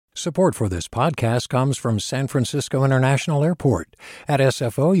Support for this podcast comes from San Francisco International Airport. At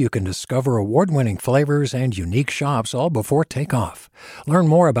SFO, you can discover award-winning flavors and unique shops all before takeoff. Learn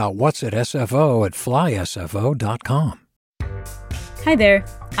more about what's at SFO at flysfo.com. Hi there,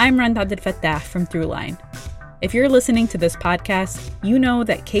 I'm Randa Abdel Fattah from Throughline. If you're listening to this podcast, you know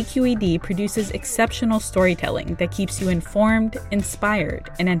that KQED produces exceptional storytelling that keeps you informed, inspired,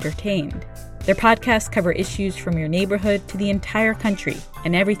 and entertained. Their podcasts cover issues from your neighborhood to the entire country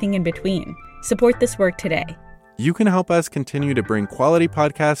and everything in between. Support this work today. You can help us continue to bring quality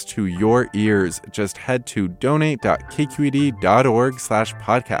podcasts to your ears. Just head to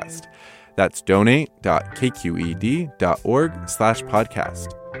donate.kqed.org/podcast. That's donate.kqed.org/podcast.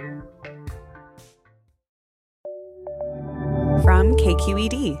 From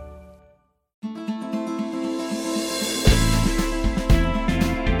KQED.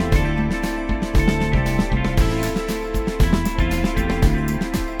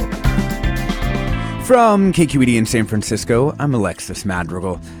 From KQED in San Francisco, I'm Alexis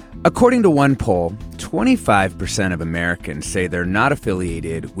Madrigal. According to one poll, 25% of Americans say they're not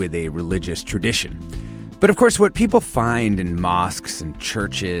affiliated with a religious tradition. But of course, what people find in mosques and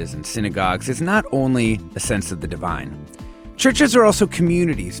churches and synagogues is not only a sense of the divine. Churches are also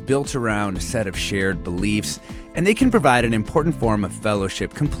communities built around a set of shared beliefs, and they can provide an important form of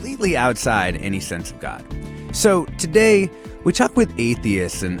fellowship completely outside any sense of God. So today, we talk with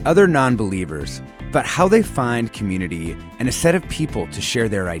atheists and other non-believers about how they find community and a set of people to share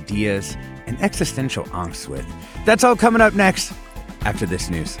their ideas and existential angst with. That's all coming up next after this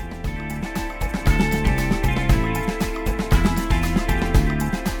news.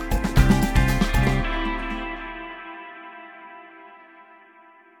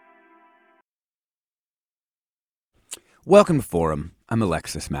 Welcome to Forum. I'm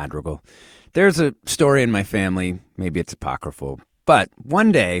Alexis Madrigal. There's a story in my family, maybe it's apocryphal, but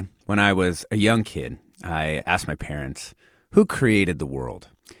one day when I was a young kid, I asked my parents, who created the world?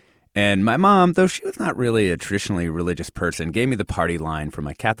 And my mom, though she was not really a traditionally religious person, gave me the party line from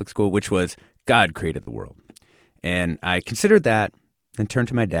my Catholic school, which was, God created the world. And I considered that, then turned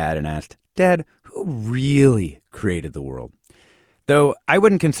to my dad and asked, Dad, who really created the world? Though I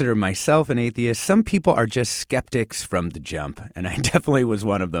wouldn't consider myself an atheist, some people are just skeptics from the jump, and I definitely was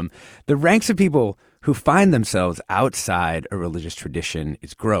one of them. The ranks of people who find themselves outside a religious tradition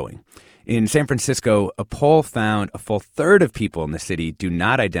is growing. In San Francisco, a poll found a full third of people in the city do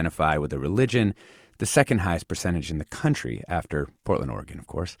not identify with a religion, the second highest percentage in the country after Portland, Oregon, of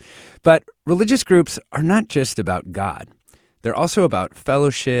course. But religious groups are not just about God. They're also about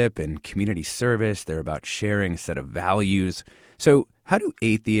fellowship and community service. They're about sharing a set of values. So how do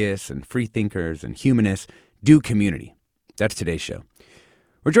atheists and freethinkers and humanists do community? That's today's show.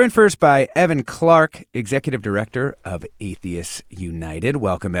 We're joined first by Evan Clark, Executive Director of Atheists United.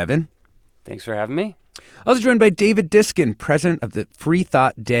 Welcome, Evan. Thanks for having me. Also joined by David Diskin, President of the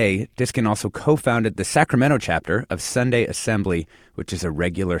Freethought Day. Diskin also co-founded the Sacramento chapter of Sunday Assembly, which is a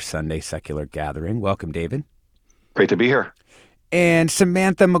regular Sunday secular gathering. Welcome, David. Great to be here. And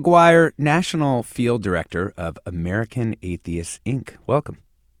Samantha McGuire, National Field Director of American Atheists, Inc. Welcome.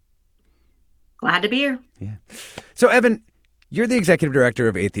 Glad to be here. Yeah. So, Evan, you're the Executive Director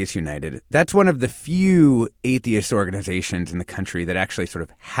of Atheists United. That's one of the few atheist organizations in the country that actually sort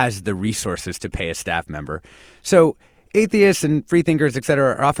of has the resources to pay a staff member. So atheists and freethinkers, et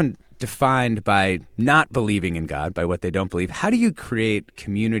cetera, are often defined by not believing in God, by what they don't believe. How do you create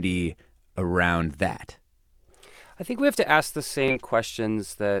community around that? I think we have to ask the same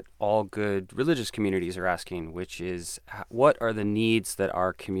questions that all good religious communities are asking, which is, what are the needs that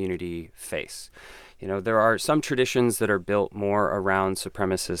our community face? You know, there are some traditions that are built more around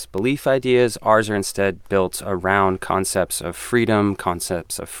supremacist belief ideas. Ours are instead built around concepts of freedom,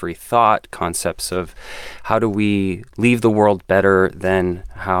 concepts of free thought, concepts of how do we leave the world better than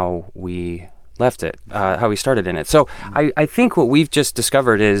how we left it, how we started in it. So I think what we've just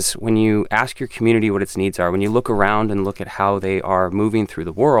discovered is when you ask your community what its needs are, when you look around and look at how they are moving through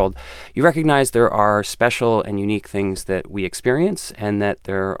the world, you recognize there are special and unique things that we experience and that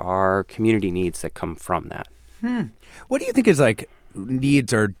there are community needs that come from that. What do you think is like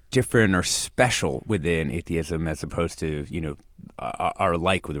needs are different or special within atheism as opposed to, you know, are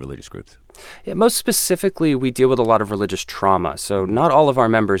alike with the religious groups? Yeah, most specifically, we deal with a lot of religious trauma. So not all of our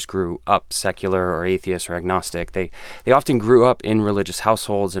members grew up secular or atheist or agnostic. They often grew up in religious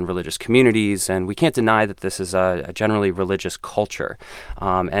households and religious communities, and we can't deny that this is a generally religious culture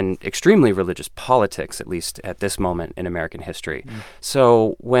and extremely religious politics, at least at this moment in American history.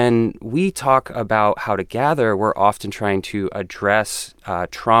 So when we talk about how to gather, we're often trying to address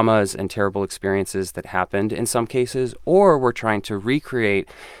traumas and terrible experiences that happened in some cases, or we're trying to to recreate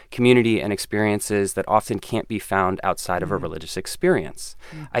community and experiences that often can't be found outside of a religious experience.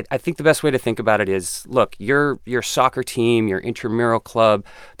 I think the best way to think about it is, look, your soccer team, your intramural club,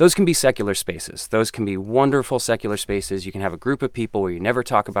 those can be secular spaces. Those can be wonderful secular spaces. You can have a group of people where you never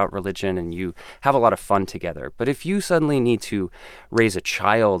talk about religion and you have a lot of fun together. But if you suddenly need to raise a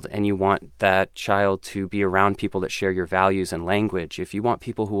child and you want that child to be around people that share your values and language, if you want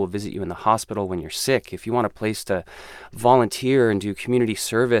people who will visit you in the hospital when you're sick, if you want a place to volunteer and do community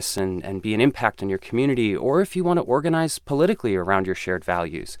service and be an impact on your community, or if you want to organize politically around your shared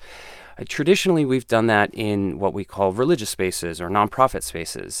values. Traditionally, we've done that in what we call religious spaces or nonprofit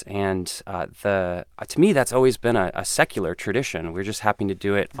spaces. And to me, that's always been a secular tradition. We're just happy to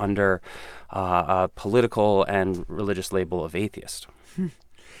do it under a political and religious label of atheist.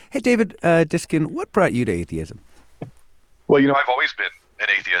 Hey, David Diskin, what brought you to atheism? Well, I've always been an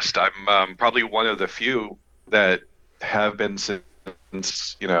atheist. I'm probably one of the few that have been since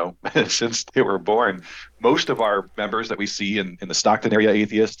since they were born. Most of our members that we see in the Stockton area,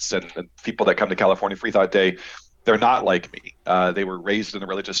 atheists and people that come to California Freethought Day, they're not like me. They were raised in a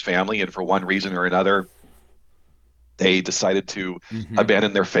religious family, and for one reason or another, they decided to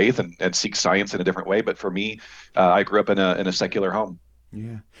abandon their faith and seek science in a different way. But for me, I grew up in a secular home.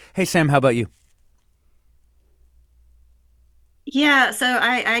 Yeah. Hey, Sam, how about you? Yeah, so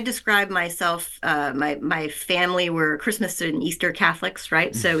I describe myself, my family were Christmas and Easter Catholics,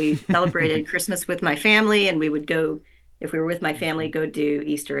 right? So we celebrated Christmas with my family, and we would go, if we were with my family, go do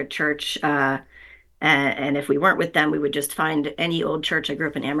Easter at church. And if we weren't with them, we would just find any old church. I grew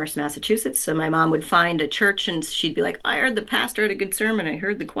up in Amherst, Massachusetts. So my mom would find a church and she'd be like, I heard the pastor had a good sermon. I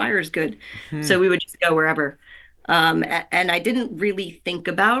heard the choir is good. So we would just go wherever. And I didn't really think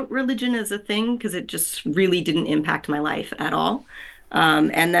about religion as a thing because it just really didn't impact my life at all.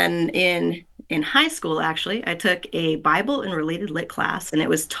 And then in high school, actually, I took a Bible and related lit class, and it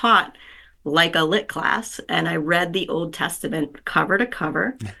was taught like a lit class. And I read the Old Testament cover to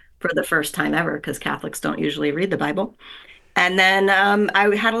cover for the first time ever, because Catholics don't usually read the Bible. And then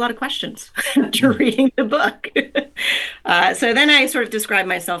I had a lot of questions after reading the book. So then I sort of described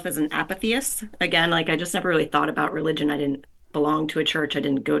myself as an apatheist. Again, like I just never really thought about religion. I didn't belong to a church. I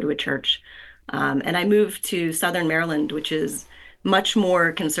didn't go to a church. And I moved to Southern Maryland, which is much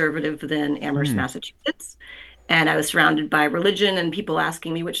more conservative than Amherst, Massachusetts. And I was surrounded by religion and people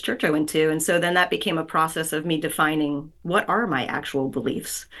asking me which church I went to. And so then that became a process of me defining what are my actual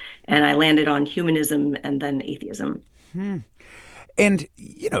beliefs. And I landed on humanism and then atheism. And,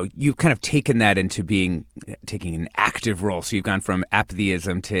 you've kind of taken that into taking an active role. So you've gone from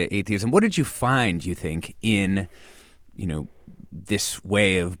apatheism to atheism. What did you find, you think, in, this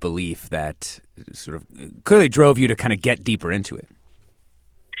way of belief that sort of clearly drove you to kind of get deeper into it?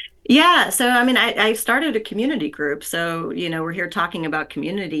 Yeah. So, I mean, I started a community group. So, we're here talking about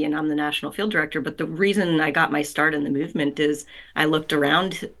community and I'm the national field director. But the reason I got my start in the movement is I looked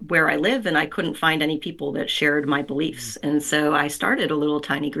around where I live and I couldn't find any people that shared my beliefs. And so I started a little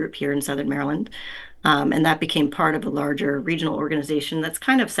tiny group here in Southern Maryland. And that became part of a larger regional organization that's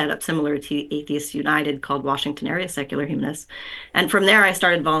kind of set up similar to Atheists United called Washington Area Secular Humanists. And from there, I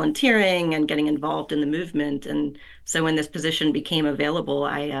started volunteering and getting involved in the movement. And so when this position became available,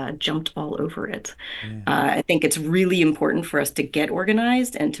 I jumped all over it. I think it's really important for us to get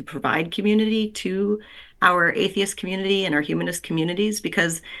organized and to provide community to our atheist community and our humanist communities,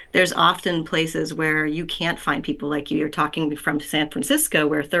 because there's often places where you can't find people like you. You're talking from San Francisco,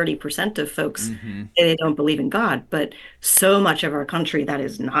 where 30% of folks say they don't believe in God, but so much of our country that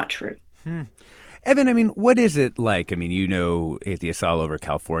is not true. Evan, I mean, what is it like? I mean, atheists all over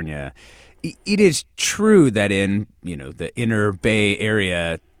California. It is true that in, the inner Bay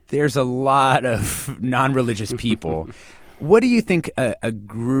Area, there's a lot of non-religious people. What do you think a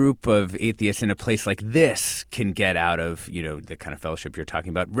group of atheists in a place like this can get out of, the kind of fellowship you're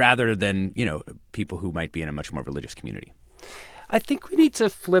talking about, rather than, people who might be in a much more religious community? I think we need to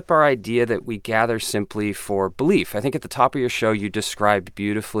flip our idea that we gather simply for belief. I think at the top of your show, you described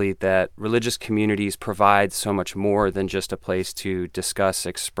beautifully that religious communities provide so much more than just a place to discuss,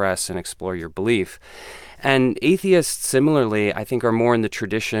 express, and explore your belief. And atheists, similarly, I think are more in the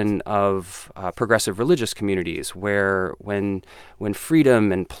tradition of progressive religious communities, where when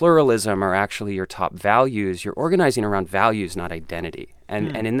freedom and pluralism are actually your top values, you're organizing around values, not identity.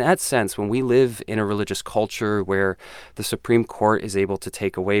 And in that sense, when we live in a religious culture where the Supreme Court is able to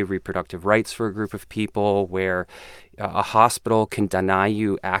take away reproductive rights for a group of people, where a hospital can deny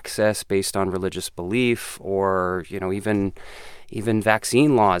you access based on religious belief, or even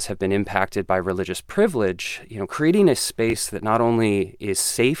vaccine laws have been impacted by religious privilege, creating a space that not only is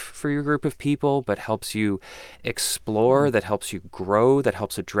safe for your group of people, but helps you explore, that helps you grow, that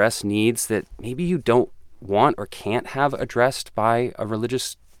helps address needs that maybe you don't want or can't have addressed by a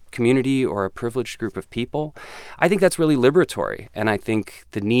religious community or a privileged group of people. I think that's really liberatory. And I think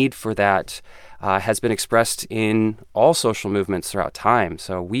the need for that has been expressed in all social movements throughout time.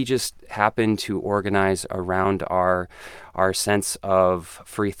 So we just happen to organize around our sense of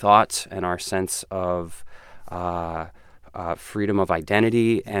free thought and our sense of freedom of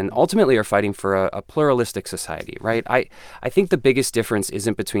identity, and ultimately are fighting for a pluralistic society, right? I think the biggest difference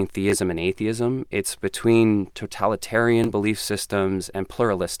isn't between theism and atheism. It's between totalitarian belief systems and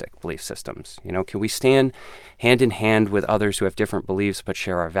pluralistic belief systems. Can we stand hand in hand with others who have different beliefs but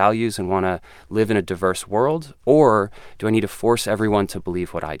share our values and want to live in a diverse world? Or do I need to force everyone to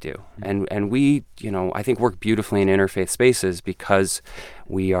believe what I do? And we, I think work beautifully in interfaith spaces because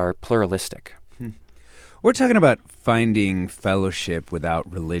we are pluralistic. We're talking about finding fellowship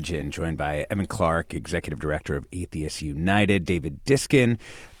without religion, joined by Evan Clark, Executive Director of Atheists United, David Diskin,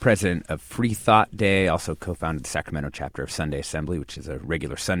 President of Freethought Day, also co-founded the Sacramento chapter of Sunday Assembly, which is a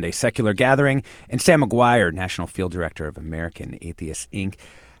regular Sunday secular gathering, and Sam McGuire, National Field Director of American Atheists, Inc.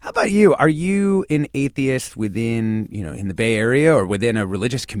 How about you? Are you an atheist within, in the Bay Area, or within a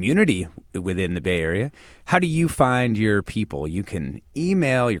religious community within the Bay Area? How do you find your people? You can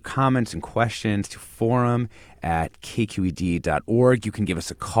email your comments and questions to forum@kqed.org. You can give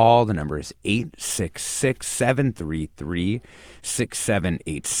us a call. The number is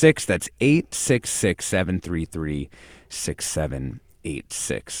 866-733-6786. That's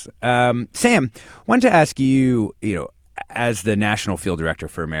 866-733-6786. Sam, wanted to ask you, as the National Field Director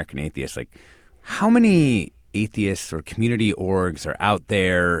for American Atheists, how many atheists or community orgs are out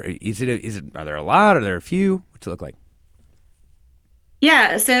there? Are there a lot? Are there a few? What's it look like?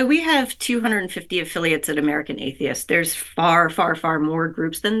 Yeah, so we have 250 affiliates at American Atheists. There's far, far, far more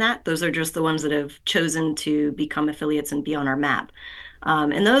groups than that. Those are just the ones that have chosen to become affiliates and be on our map.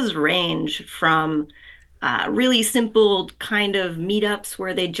 And those range from really simple kind of meetups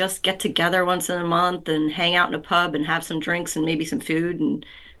where they just get together once in a month and hang out in a pub and have some drinks and maybe some food and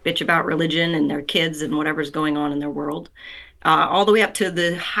bitch about religion and their kids and whatever's going on in their world, all the way up to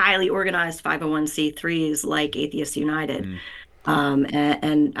the highly organized 501c3s like Atheists United.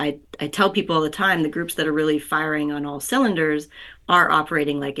 And I tell people all the time, the groups that are really firing on all cylinders are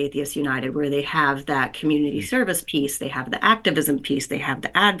operating like Atheists United, where they have that community service piece, they have the activism piece, they have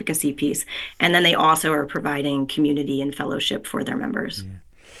the advocacy piece, and then they also are providing community and fellowship for their members. Yeah.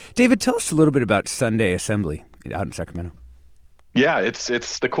 David, tell us a little bit about Sunday Assembly out in Sacramento. Yeah, it's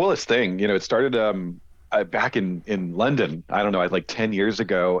the coolest thing. It started back in London, I don't know, like 10 years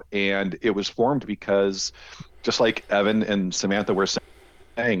ago, and it was formed because, just like Evan and Samantha were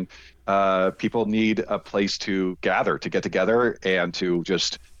saying, people need a place to gather, to get together and to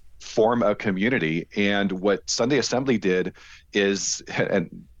just form a community. And what Sunday Assembly did is, and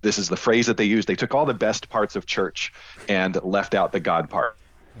this is the phrase that they used, they took all the best parts of church and left out the God part.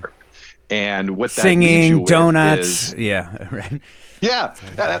 And what that singing, donuts, yeah, right. Yeah,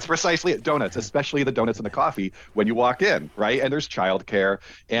 that's precisely it. Donuts, especially the donuts and the coffee when you walk in, right? And there's childcare,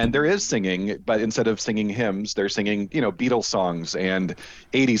 and there is singing, but instead of singing hymns, they're singing, Beatles songs and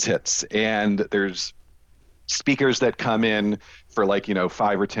 80s hits. And there's speakers that come in for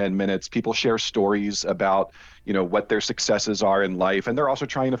 5 or 10 minutes. People share stories about, what their successes are in life. And they're also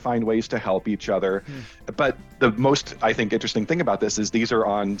trying to find ways to help each other. But the most, I think, interesting thing about this is these are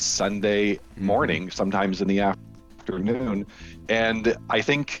on Sunday morning, sometimes in the afternoon. And I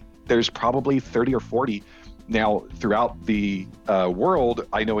think there's probably 30 or 40 now throughout the world.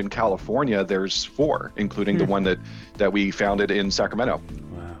 I know in California, there's 4, including the one that we founded in Sacramento.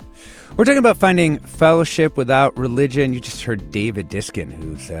 Wow. We're talking about finding fellowship without religion. You just heard David Diskin,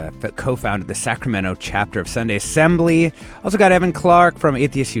 who's co-founded the Sacramento chapter of Sunday Assembly. Also got Evan Clark from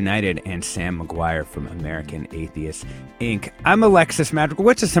Atheists United and Sam McGuire from American Atheists, Inc. I'm Alexis Madrigal.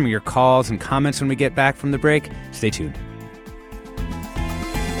 What's some of your calls and comments when we get back from the break? Stay tuned.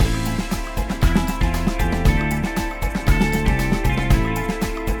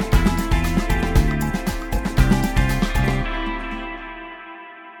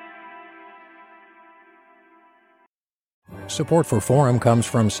 Support for Forum comes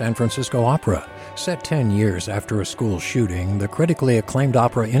from San Francisco Opera. Set 10 years after a school shooting, the critically acclaimed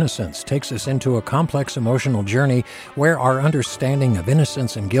opera Innocence takes us into a complex emotional journey where our understanding of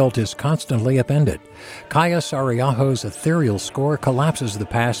innocence and guilt is constantly upended. Kaya Sariaho's ethereal score collapses the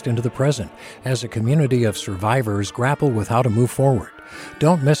past into the present as a community of survivors grapple with how to move forward.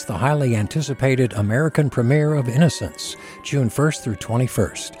 Don't miss the highly anticipated American premiere of Innocence, June 1st through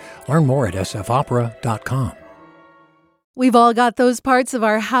 21st. Learn more at sfopera.com. We've all got those parts of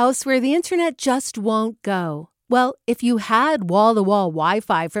our house where the internet just won't go. Well, if you had wall-to-wall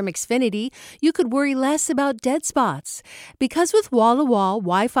Wi-Fi from Xfinity, you could worry less about dead spots. Because with wall-to-wall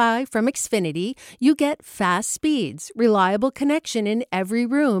Wi-Fi from Xfinity, you get fast speeds, reliable connection in every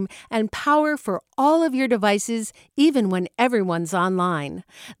room, and power for all of your devices, even when everyone's online.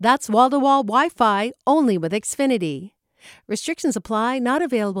 That's wall-to-wall Wi-Fi only with Xfinity. Restrictions apply, not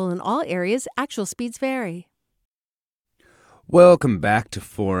available in all areas. Actual speeds vary. Welcome back to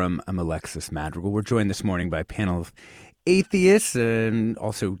Forum. I'm Alexis Madrigal. We're joined this morning by a panel of atheists and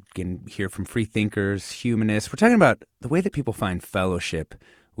also can hear from freethinkers, humanists. We're talking about the way that people find fellowship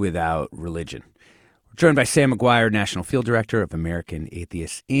without religion. We're joined by Sam McGuire, National Field Director of American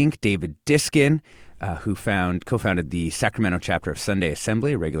Atheists, Inc., David Diskin, who co-founded the Sacramento chapter of Sunday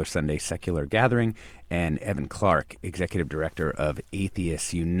Assembly, a regular Sunday secular gathering, and Evan Clark, Executive Director of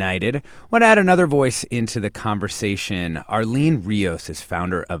Atheists United. I want to add another voice into the conversation. Arlene Rios is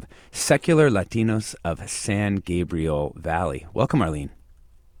founder of Secular Latinos of San Gabriel Valley. Welcome, Arlene.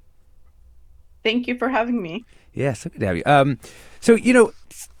 Thank you for having me. Yeah, so good to have you. So,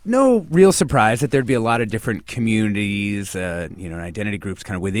 no real surprise that there'd be a lot of different communities, and identity groups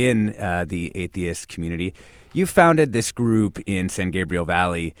kind of within the atheist community. You founded this group in San Gabriel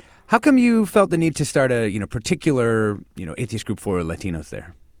Valley. How come you felt the need to start a, particular, atheist group for Latinos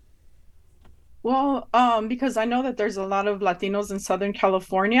there? Well, because I know that there's a lot of Latinos in Southern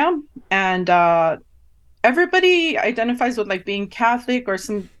California, and everybody identifies with like being Catholic or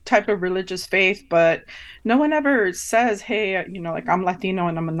some type of religious faith, but no one ever says, hey, I'm Latino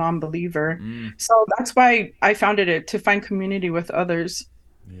and I'm a non-believer. So that's why I founded it, to find community with others.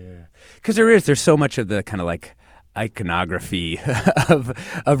 Yeah, because there's so much of the kind of like iconography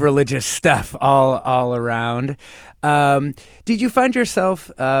of religious stuff all around. Did you find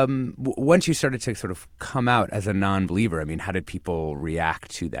yourself, once you started to sort of come out as a non-believer, how did people react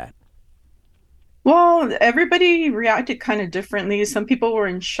to that? Well, everybody reacted kind of differently. Some people were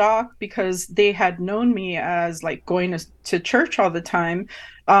in shock because they had known me as like going to church all the time.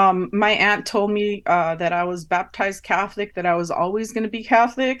 My aunt told me that I was baptized Catholic, that I was always going to be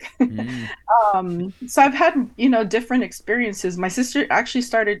Catholic. So I've had, different experiences. My sister actually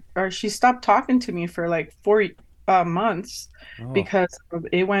she stopped talking to me for like 4 months because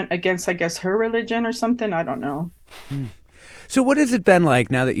it went against, I guess, her religion or something. I don't know. So what has it been like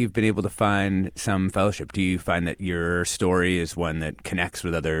now that you've been able to find some fellowship? Do you find that your story is one that connects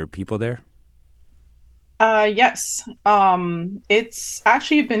with other people there? Yes. It's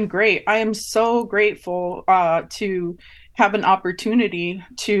actually been great. I am so grateful to have an opportunity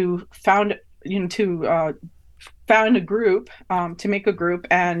to found a group, to make a group,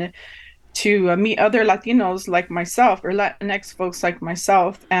 and to meet other Latinos like myself, or Latinx folks like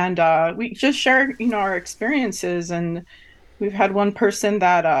myself, and we just share, our experiences. And we've had one person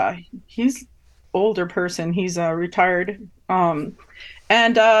that he's older person. He's retired, and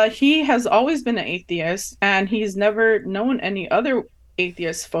he has always been an atheist, and he's never known any other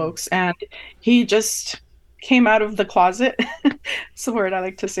atheist folks. And he just came out of the closet. It's the word I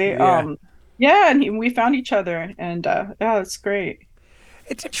like to say. And we found each other, and it's great.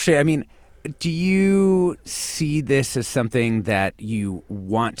 It's interesting. Do you see this as something that you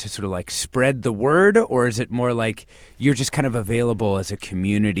want to sort of like spread the word, or is it more like you're just kind of available as a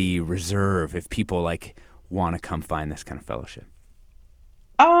community reserve if people like want to come find this kind of fellowship?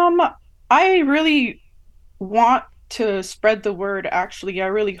 I really want to spread the word. Actually, I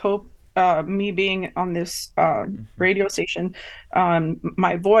really hope me being on this radio station,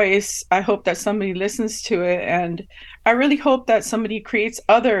 my voice, I hope that somebody listens to it, and I really hope that somebody creates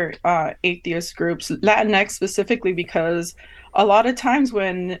other atheist groups, Latinx specifically, because a lot of times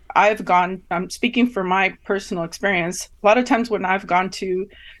when I'm speaking from my personal experience, a lot of times when I've gone to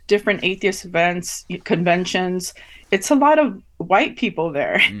different atheist events, conventions, it's a lot of white people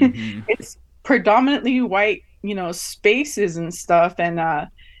there. Mm-hmm. It's predominantly white, spaces and stuff, and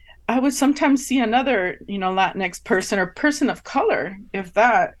I would sometimes see another, Latinx person or person of color, if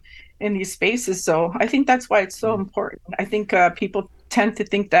that, in these spaces. So I think that's why it's so important. I think people tend to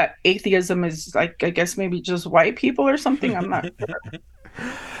think that atheism is like, I guess maybe just white people or something. I'm not sure.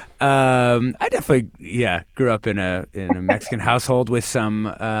 I definitely, grew up in a Mexican household with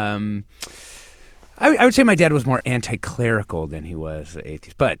some I would say my dad was more anti-clerical than he was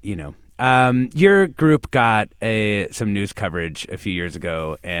atheist, but your group got some news coverage a few years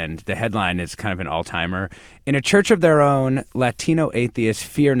ago, and the headline is kind of an all-timer. In a church of their own, Latino atheists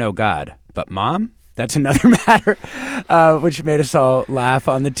fear no God. But Mom, that's another matter, which made us all laugh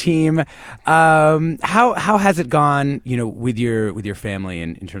on the team. How has it gone, with your family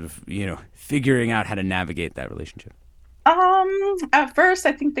in terms of, figuring out how to navigate that relationship? At first,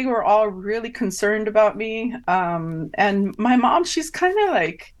 I think they were all really concerned about me. And my mom, she's kind of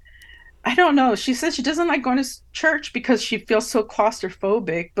like, I don't know. She says she doesn't like going to church because she feels so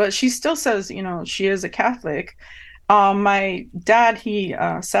claustrophobic, but she still says, she is a Catholic. My dad, he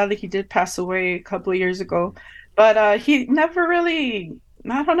sadly, he did pass away a couple of years ago, but he never really,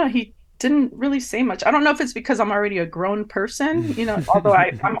 I don't know, he didn't really say much. I don't know if it's because I'm already a grown person, although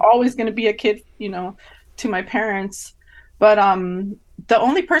I'm always going to be a kid, to my parents. But the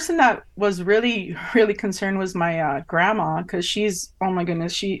only person that was really, really concerned was my grandma, because she's, oh my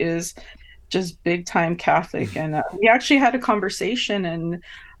goodness, she is just big time Catholic. And we actually had a conversation, and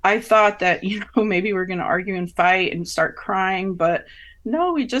I thought that, maybe we're going to argue and fight and start crying. But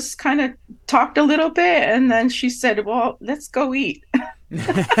no, we just kind of talked a little bit. And then she said, well, let's go eat.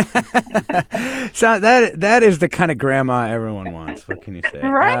 So that is the kind of grandma everyone wants. What can you say?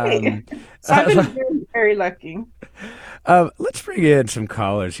 Right. So I've been very, very lucky. Let's bring in some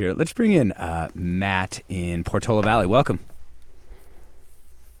callers here. Let's bring in Matt in Portola Valley. Welcome.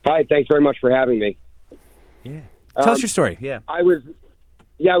 Hi, thanks very much for having me. Yeah. Tell us your story. Yeah. I was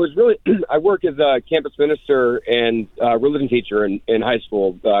really, I work as a campus minister and religion teacher in high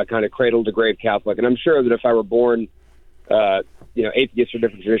school, kind of cradle to grave Catholic. And I'm sure that if I were born, atheist or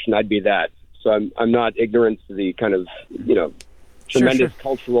different tradition, I'd be that. So I'm not ignorant to the kind of, tremendous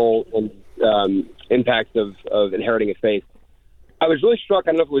cultural and impacts of inheriting a faith. I was really struck,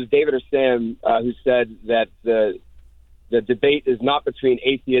 I don't know if it was David or Sam, who said that the debate is not between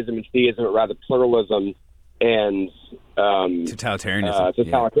atheism and theism, but rather pluralism and totalitarianism.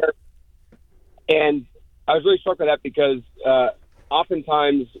 And I was really struck by that because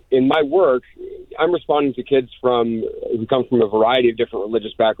oftentimes in my work, I'm responding to kids who come from a variety of different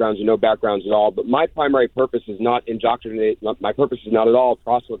religious backgrounds and no backgrounds at all. But my primary purpose is not indoctrinate. My purpose is not at all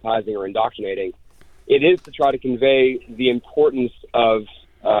proselytizing or indoctrinating. It is to try to convey the importance of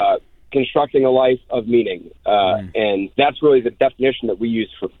constructing a life of meaning, and that's really the definition that we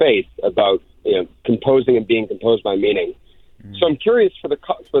use for faith about composing and being composed by meaning. So I'm curious for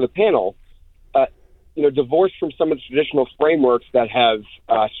the panel. Divorced from some of the traditional frameworks that have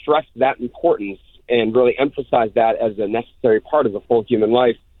stressed that importance and really emphasized that as a necessary part of a full human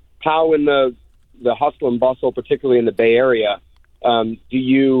life, how in the hustle and bustle, particularly in the Bay Area, do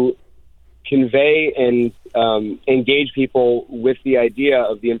you convey and engage people with the idea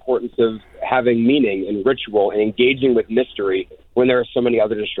of the importance of having meaning and ritual and engaging with mystery when there are so many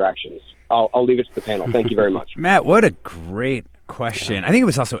other distractions? I'll leave it to the panel. Thank you very much. Matt, what a great question. I think it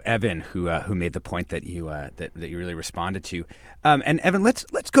was also Evan who made the point that you that you really responded to. And Evan, let's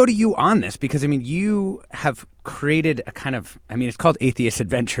go to you on this, because you have created a kind of, it's called Atheist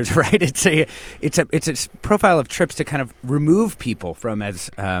Adventures, right? It's a profile of trips to kind of remove people from, as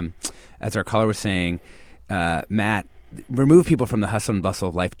our caller was saying, Matt, remove people from the hustle and bustle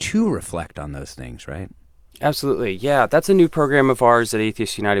of life to reflect on those things, right? Absolutely. Yeah, that's a new program of ours at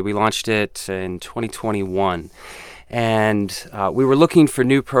Atheists United. We launched it in 2021. And we were looking for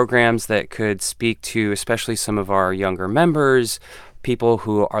new programs that could speak to especially some of our younger members, people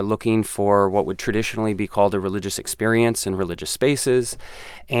who are looking for what would traditionally be called a religious experience in religious spaces.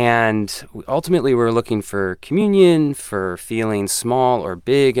 And ultimately, we were looking for communion, for feeling small or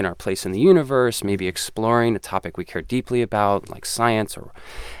big in our place in the universe, maybe exploring a topic we care deeply about, like science,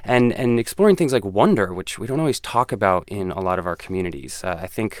 and exploring things like wonder, which we don't always talk about in a lot of our communities. I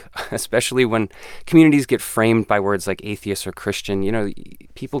think especially when communities get framed by words like atheist or Christian,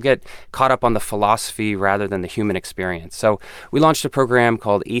 people get caught up on the philosophy rather than the human experience. So we launched a program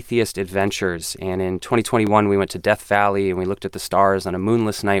called Atheist Adventures, and in 2021 we went to Death Valley and we looked at the stars on a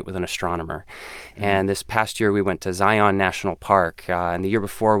moonless night with an astronomer. And this past year we went to Zion National Park, and the year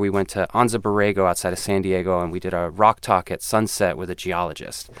before we went to Anza Borrego outside of San Diego, and we did a rock talk at sunset with a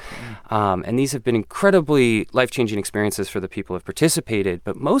geologist. And these have been incredibly life-changing experiences for the people who have participated,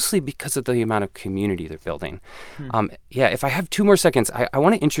 but mostly because of the amount of community they're building. If I have 2 more seconds, I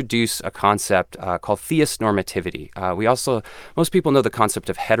want to introduce a concept called theist normativity. Most people know the concept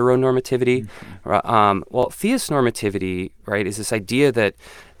of heteronormativity. Well, theist normativity, right, is this idea that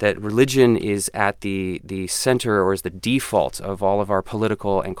religion is at the center or is the default of all of our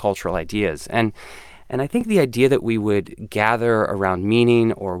political and cultural ideas. And And I think the idea that we would gather around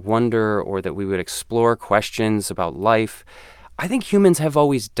meaning or wonder, or that we would explore questions about life, I think humans have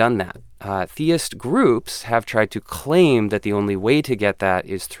always done that. Theist groups have tried to claim that the only way to get that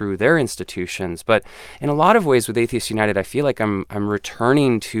is through their institutions. But in a lot of ways with Atheists United, I feel like I'm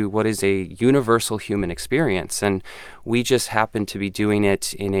returning to what is a universal human experience. And we just happen to be doing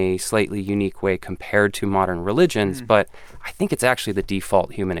it in a slightly unique way compared to modern religions. But I think it's actually the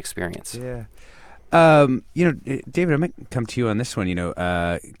default human experience. Yeah. David, I might come to you on this one.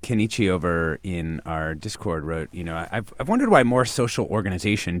 Kenichi over in our Discord wrote, I've wondered why more social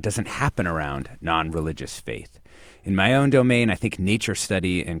organization doesn't happen around non-religious faith. In my own domain, I think nature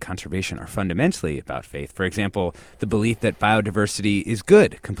study and conservation are fundamentally about faith. For example, the belief that biodiversity is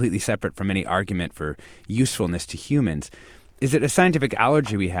good, completely separate from any argument for usefulness to humans. Is it a scientific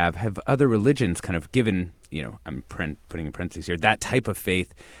allergy we have? Have other religions kind of given, I'm putting in parentheses here, that type of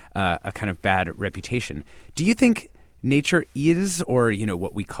faith a kind of bad reputation? Do you think nature is, or,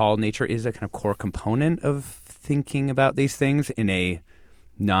 what we call nature is, a kind of core component of thinking about these things in a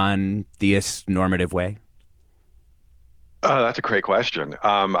non-theist normative way? That's a great question.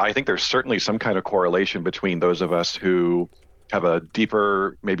 I think there's certainly some kind of correlation between those of us who have a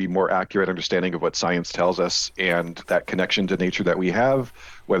deeper, maybe more accurate understanding of what science tells us and that connection to nature that we have,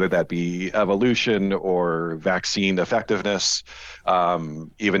 whether that be evolution or vaccine effectiveness,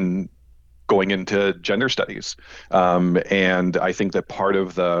 even going into gender studies. And I think that part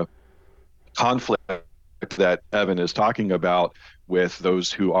of the conflict that Evan is talking about with those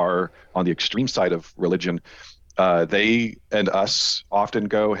who are on the extreme side of religion, they and us often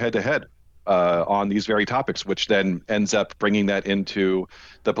go head to head on these very topics, which then ends up bringing that into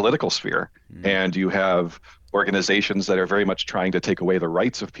the political sphere. And you have organizations that are very much trying to take away the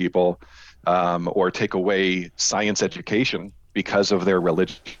rights of people, or take away science education because of their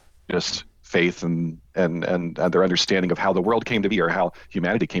religious faith and their understanding of how the world came to be or how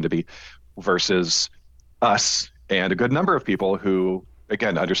humanity came to be, versus us and a good number of people who,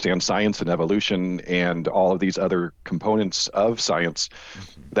 again, understand science and evolution and all of these other components of science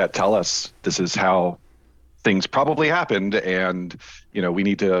that tell us this is how things probably happened. And, we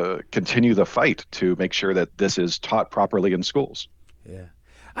need to continue the fight to make sure that this is taught properly in schools. Yeah.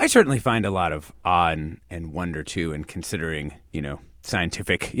 I certainly find a lot of awe and wonder, too, in considering,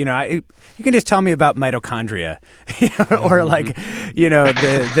 scientific, you can just tell me about mitochondria, or like,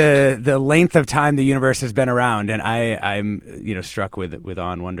 the length of time the universe has been around. And I'm struck with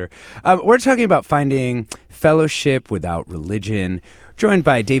awe and wonder. We're talking about finding fellowship without religion, joined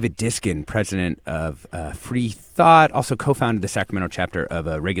by David Diskin, president of Freethought, also co-founded the Sacramento chapter of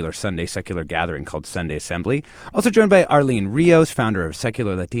a regular Sunday secular gathering called Sunday Assembly. Also joined by Arlene Rios, founder of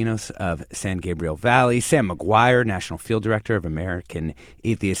Secular Latinos of San Gabriel Valley, Sam McGuire, national field director of American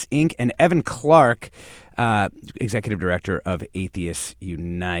Atheists, Inc., and Evan Clark, executive director of Atheists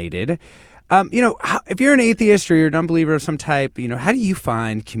United. If you're an atheist or you're an unbeliever of some type, how do you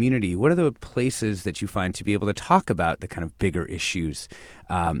find community? What are the places that you find to be able to talk about the kind of bigger issues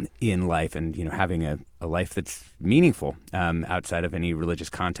in life and, having a life that's meaningful outside of any religious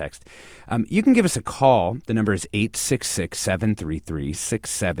context? You can give us a call. The number is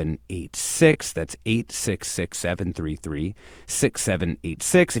 866-733-6786. That's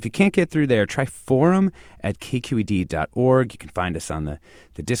 866-733-6786. If you can't get through there, try forum@kqed.org. You can find us on the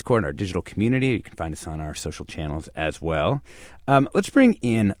Discord, our digital community. You can find us on our social channels as well. Let's bring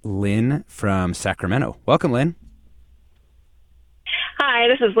in Lynn from Sacramento. Welcome, Lynn. Hi,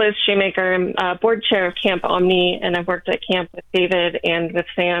 this is Liz Shoemaker. I'm board chair of Camp Omni, and I've worked at camp with David and with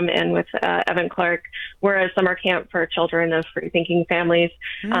Sam and with Evan Clark. We're a summer camp for children of free-thinking families.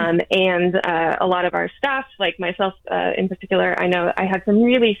 And a lot of our staff, like myself in particular, I know I had some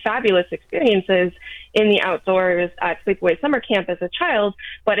really fabulous experiences in the outdoors at Sleepaway Summer Camp as a child,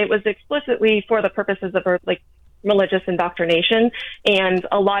 but it was explicitly for the purposes of religious indoctrination. And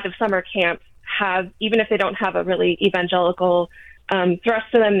a lot of summer camps have, even if they don't have a really evangelical thrust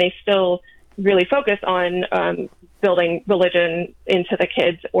to them, they still really focus on building religion into the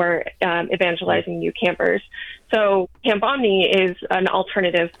kids or evangelizing new campers. So Camp Omni is an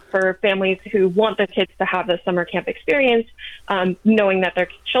alternative for families who want the kids to have the summer camp experience, knowing that their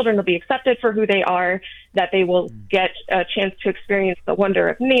children will be accepted for who they are, that they will get a chance to experience the wonder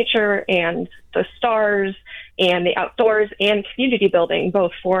of nature and the stars and the outdoors and community building,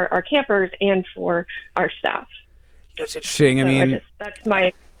 both for our campers and for our staff. That's interesting. That's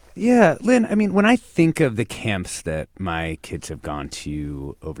my... Yeah, Lynn, when I think of the camps that my kids have gone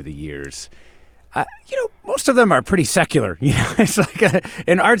to over the years, most of them are pretty secular. It's like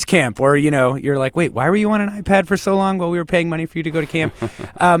an arts camp where, you're like, wait, why were you on an iPad for so long while we were paying money for you to go to camp?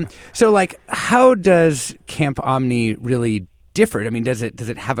 So like, how does Camp Omni really differ? I mean, does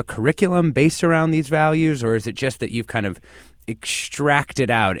it have a curriculum based around these values, or is it just that you've kind of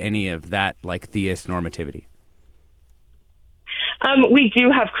extracted out any of that like theist normativity? We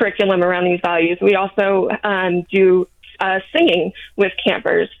do have curriculum around these values. We also do singing with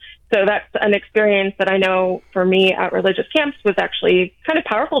campers. So that's an experience that I know for me at religious camps was actually kind of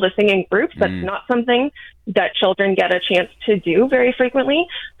powerful to sing in groups. That's not something that children get a chance to do very frequently.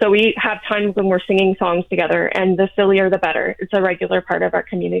 So we have times when we're singing songs together, and the sillier the better. It's a regular part of our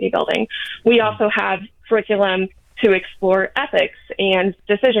community building. We also have curriculum to explore ethics and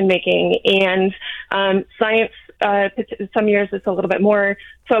decision making and science. Some years it's a little bit more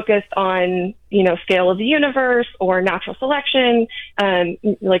focused on, scale of the universe or natural selection,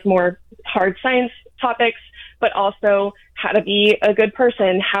 like more hard science topics, but also how to be a good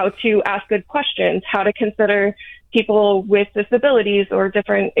person, how to ask good questions, how to consider people with disabilities or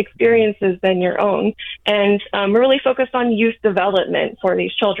different experiences than your own. And we're really focused on youth development for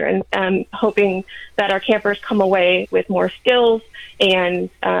these children, hoping that our campers come away with more skills and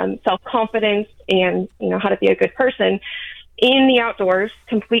self-confidence and, how to be a good person in the outdoors,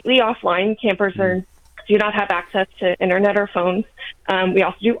 completely offline. Campers do not have access to internet or phones. We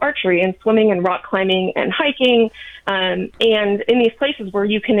also do archery and swimming and rock climbing and hiking. And in these places where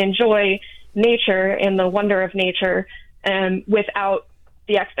you can enjoy nature and the wonder of nature without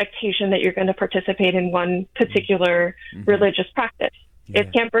the expectation that you're going to participate in one particular religious practice. Yeah.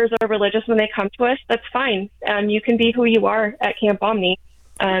 If campers are religious when they come to us, that's fine. You can be who you are at Camp Omni.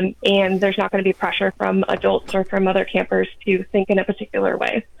 And there's not going to be pressure from adults or from other campers to think in a particular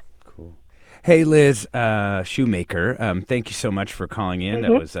way. Cool. Hey, Liz Shoemaker, thank you so much for calling in.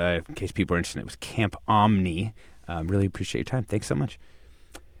 That was, in case people are interested, it was Camp Omni. Really appreciate your time. Thanks so much.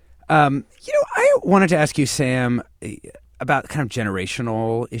 I wanted to ask you, Sam, about kind of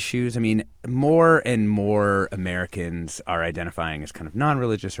generational issues. I mean, more and more Americans are identifying as kind of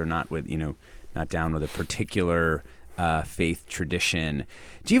non-religious or not with, not down with a particular faith tradition.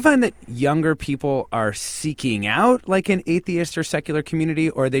 Do you find that younger people are seeking out like an atheist or secular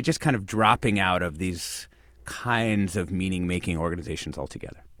community, or are they just kind of dropping out of these kinds of meaning-making organizations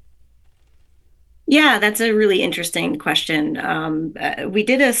altogether? Yeah, that's a really interesting question. We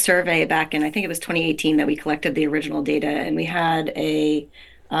did a survey back in, I think it was 2018, that we collected the original data, and we had a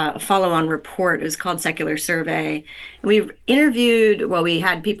follow-on report. It was called Secular Survey. And we interviewed, we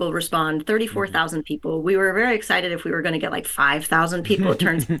had people respond, 34,000 people. We were very excited if we were going to get like 5,000 people. It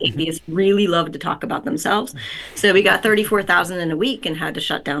turns out atheists really love to talk about themselves. So we got 34,000 in a week and had to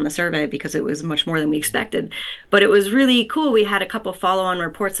shut down the survey because it was much more than we expected. But it was really cool. We had a couple follow-on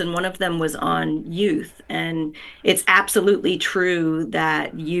reports, and one of them was on youth. And it's absolutely true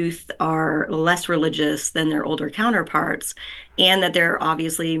that youth are less religious than their older counterparts, and that they're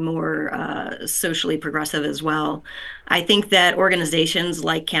obviously more socially progressive as well. I think that organizations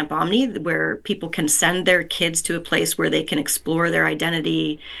like Camp Omni, where people can send their kids to a place where they can explore their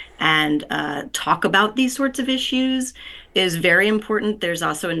identity and talk about these sorts of issues, is very important. There's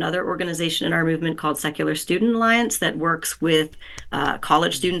also another organization in our movement called Secular Student Alliance that works with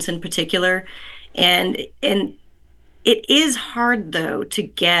college students in particular. And it is hard, though, to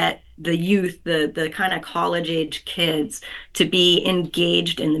get the youth, the kind of college-age kids, to be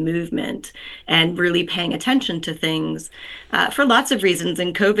engaged in the movement and really paying attention to things for lots of reasons.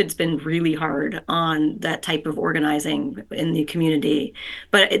 And COVID's been really hard on that type of organizing in the community.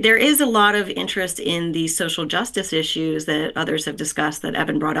 But there is a lot of interest in the social justice issues that others have discussed, that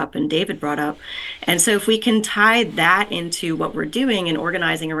Evan brought up and David brought up. And so if we can tie that into what we're doing and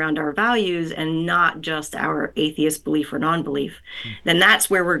organizing around our values and not just our atheist belief or non-belief, then that's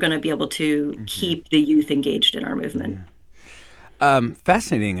where we're going to be able to keep the youth engaged in our movement.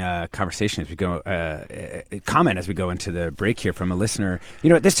 Fascinating conversation as we go, comment as we go into the break here from a listener.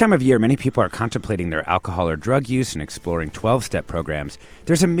 At this time of year, many people are contemplating their alcohol or drug use and exploring 12-step programs.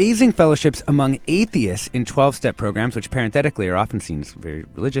 There's amazing fellowships among atheists in 12-step programs, which parenthetically are often seen as very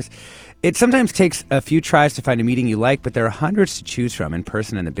religious. It sometimes takes a few tries to find a meeting you like, but there are hundreds to choose from in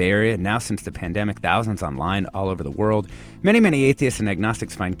person in the Bay Area. Now, since the pandemic, thousands online all over the world. Many atheists and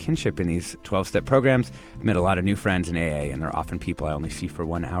agnostics find kinship in these 12-step programs. I've met a lot of new friends in AA, and they're often people I only see for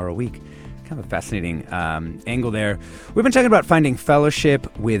 1 hour a week. kind of a fascinating angle there. We've been talking about finding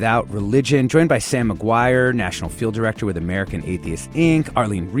fellowship without religion, joined by Sam McGuire, National Field Director with American Atheists, Inc.,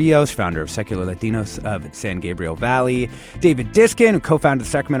 Arlene Rios, founder of Secular Latinos of San Gabriel Valley, David Diskin, who co-founded the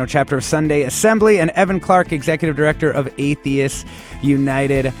Sacramento chapter of Sunday Assembly, and Evan Clark, Executive Director of Atheists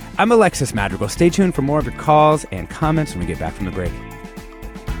United. I'm Alexis Madrigal. Stay tuned for more of your calls and comments when we get back from the break.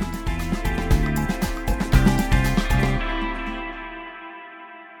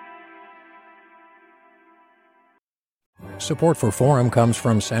 Support for Forum comes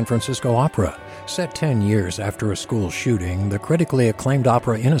from San Francisco Opera. Set 10 years after a school shooting, the critically acclaimed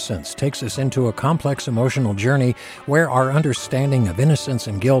opera Innocence takes us into a complex emotional journey where our understanding of innocence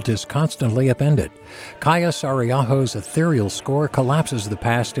and guilt is constantly upended. Kaya Sariaho's ethereal score collapses the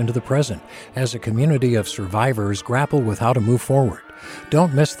past into the present as a community of survivors grapple with how to move forward.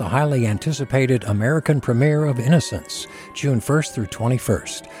 Don't miss the highly anticipated American premiere of Innocence, June 1st through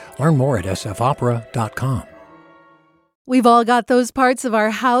 21st. Learn more at sfopera.com. We've all got those parts of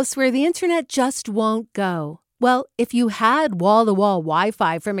our house where the internet just won't go. Well, if you had wall-to-wall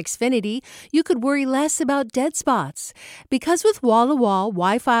Wi-Fi from Xfinity, you could worry less about dead spots. Because with wall-to-wall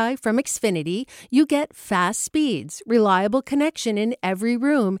Wi-Fi from Xfinity, you get fast speeds, reliable connection in every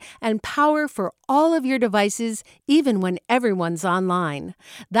room, and power for all of your devices, even when everyone's online.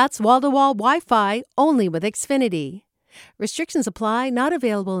 That's wall-to-wall Wi-Fi only with Xfinity. Restrictions apply, not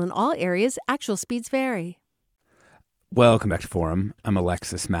available in all areas. Actual speeds vary. Welcome back to Forum. I'm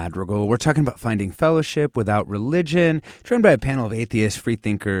Alexis Madrigal. We're talking about finding fellowship without religion, joined by a panel of atheists,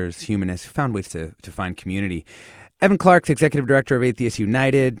 freethinkers, humanists who found ways to find community. Evan Clark's Executive Director of Atheists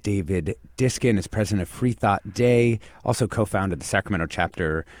United. David Diskin is President of Freethought Day, also co-founded the Sacramento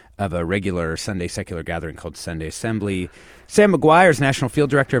chapter of a regular Sunday secular gathering called Sunday Assembly. Sam McGuire is National Field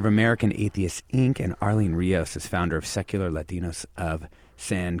Director of American Atheists, Inc., and Arlene Rios is founder of Secular Latinos of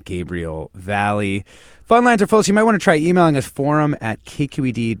San Gabriel Valley. Phone lines are full, so you might want to try emailing us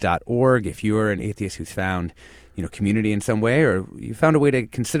forum@kqed.org if you're an atheist who's found community in some way, or you found a way to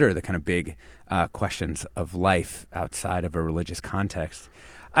consider the kind of big questions of life outside of a religious context.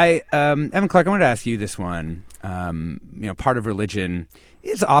 Evan Clark, I wanted to ask you this one. Part of religion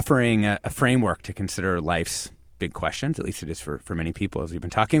is offering a framework to consider life's big questions, at least it is for many people, as we've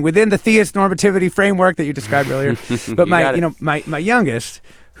been talking, within the theist normativity framework that you described earlier. But my youngest,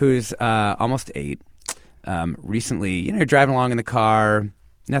 who's almost 8, recently, you're driving along in the car,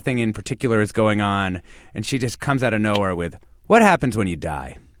 nothing in particular is going on, and she just comes out of nowhere with, "What happens when you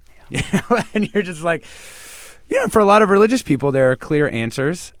die?" And you're just like, for a lot of religious people, there are clear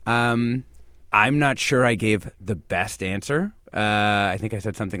answers. I'm not sure I gave the best answer. I think I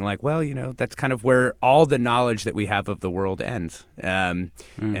said something like, well, that's kind of where all the knowledge that we have of the world ends. And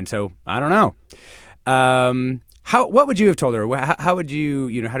so I don't know. What would you have told her? How would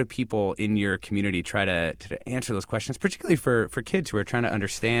you, how do people in your community try to answer those questions, particularly for kids who are trying to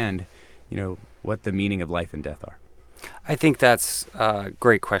understand, what the meaning of life and death are? I think that's a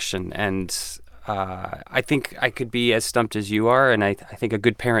great question. And I think I could be as stumped as you are, and I think a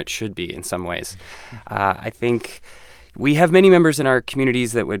good parent should be in some ways. I think we have many members in our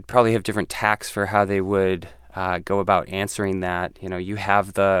communities that would probably have different tacks for how they would go about answering that. You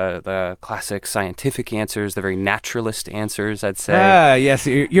have the classic scientific answers, the very naturalist answers, I'd say. Yes,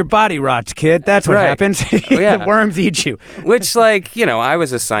 your body rots, kid. That's what happens. The worms eat you. Which, I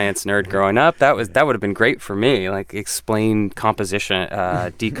was a science nerd growing up. That would have been great for me, explain composition,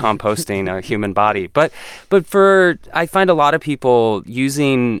 decomposting a human body. But I find a lot of people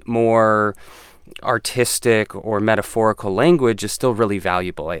using more artistic or metaphorical language is still really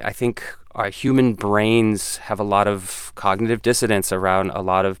valuable. I think our human brains have a lot of cognitive dissonance around a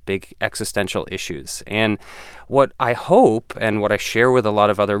lot of big existential issues. And what I hope and what I share with a lot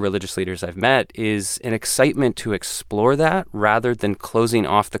of other religious leaders I've met is an excitement to explore that rather than closing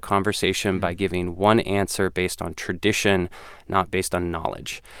off the conversation by giving one answer based on tradition, not based on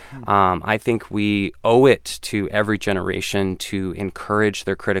knowledge. I think we owe it to every generation to encourage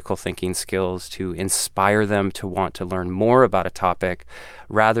their critical thinking skills, to inspire them to want to learn more about a topic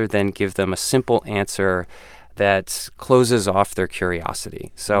rather than give them a simple answer that closes off their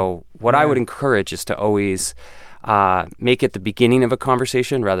curiosity. So what I would encourage is to always make it the beginning of a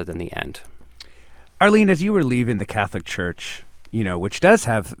conversation rather than the end. Arlene, as you were leaving the Catholic Church, which does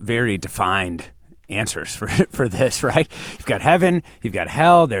have very defined answers for this, right? You've got heaven, you've got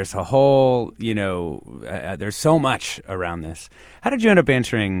hell, there's a whole, there's so much around this. How did you end up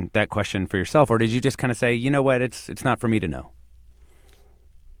answering that question for yourself? Or did you just kind of say, what, it's not for me to know?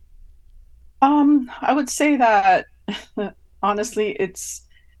 I would say that honestly,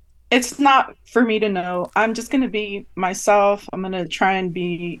 it's not for me to know. I'm just going to be myself. I'm going to try and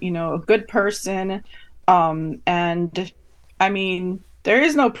be, a good person. And I mean, there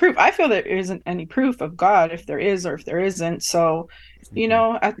is no proof. I feel there isn't any proof of God, if there is or if there isn't. So,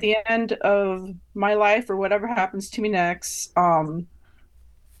 at the end of my life or whatever happens to me next, I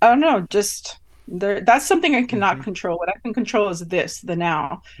don't know, just there. That's something I cannot control. What I can control is the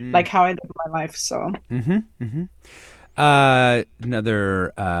now, like how I live my life. So.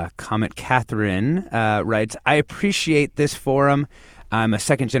 Another comment, Catherine writes, I appreciate this forum. I'm a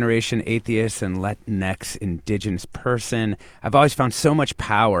second-generation atheist and Latinx indigenous person. I've always found so much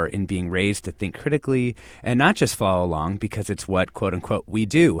power in being raised to think critically and not just follow along because it's what, quote-unquote, we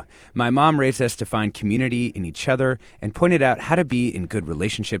do. My mom raised us to find community in each other and pointed out how to be in good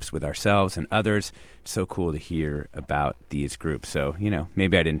relationships with ourselves and others. So cool to hear about these groups. So,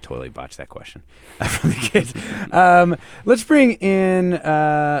 maybe I didn't totally botch that question from the kids. Let's bring in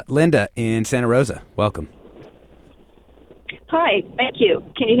Linda in Santa Rosa. Welcome. Hi, thank you.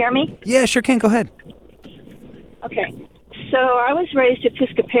 Can you hear me? Yeah, sure can. Go ahead. Okay. So I was raised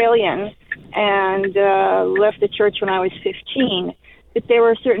Episcopalian and left the church when I was 15, but there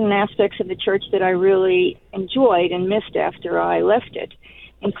were certain aspects of the church that I really enjoyed and missed after I left it,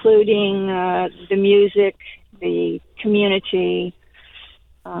 including the music, the community,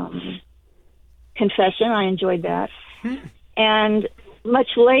 confession. I enjoyed that. And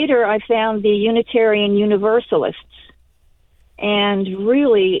much later, I found the Unitarian Universalists, and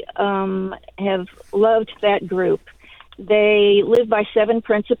really have loved that group. They live by 7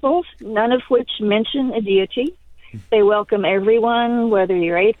 principles, none of which mention a deity. They welcome everyone, whether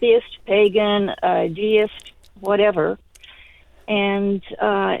you're atheist, pagan, deist, whatever. And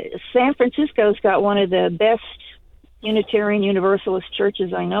San Francisco's got one of the best Unitarian Universalist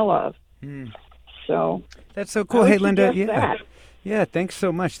churches I know of. So that's so cool. Hey, Linda. That. Yeah, thanks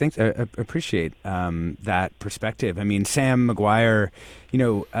so much. Thanks. I appreciate that perspective. I mean, Sam McGuire,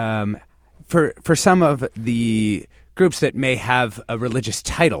 for some of the groups that may have a religious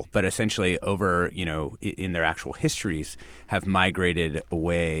title, but essentially over, in their actual histories have migrated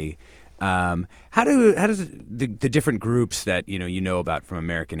away. How does the different groups that, you know about from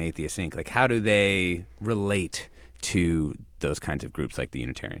American Atheist Inc., like how do they relate to those kinds of groups like the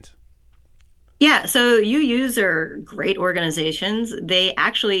Unitarians? Yeah, so UUs are great organizations. They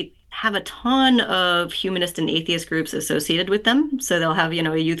actually have a ton of humanist and atheist groups associated with them. So they'll have,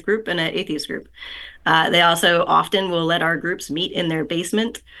 a youth group and an atheist group. They also often will let our groups meet in their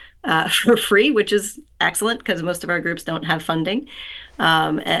basement for free, which is excellent because most of our groups don't have funding.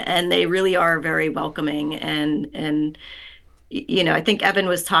 And they really are very welcoming. And I think Evan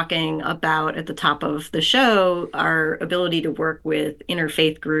was talking about at the top of the show, our ability to work with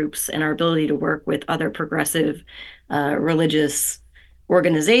interfaith groups and our ability to work with other progressive religious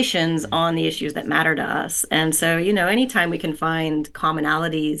organizations on the issues that matter to us. And so, anytime we can find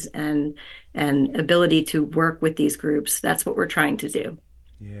commonalities and ability to work with these groups, that's what we're trying to do.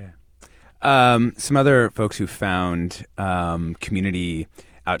 Yeah. Some other folks who found community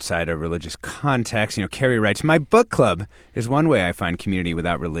outside a religious context. Carrie writes, my book club is one way I find community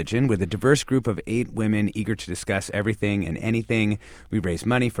without religion. With a diverse group of 8 women eager to discuss everything and anything. We raised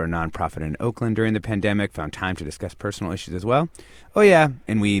money for a nonprofit in Oakland during the pandemic, found time to discuss personal issues as well. Oh yeah,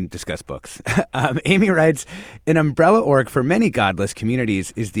 and we discuss books. Amy writes, an umbrella org for many godless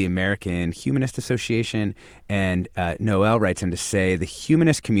communities is the American Humanist Association. And Noel writes in to say, the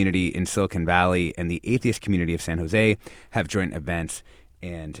humanist community in Silicon Valley and the atheist community of San Jose have joint events,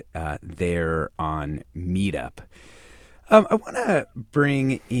 and they're on Meetup. I want to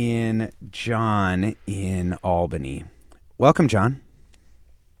bring in John in Albany. Welcome, John.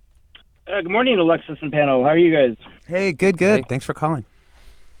 Good morning, Alexis and panel. How are you guys? Hey, good. Hey. Thanks for calling.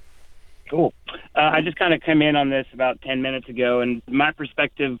 Cool. I just kind of came in on this about 10 minutes ago, and my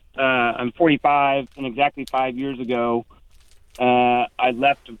perspective, I'm 45, and exactly 5 years ago, I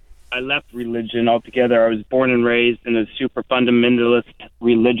left religion altogether. I was born and raised in a super fundamentalist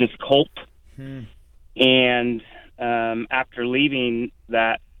religious cult. And after leaving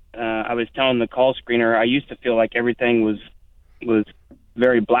that, I was telling the call screener, I used to feel like everything was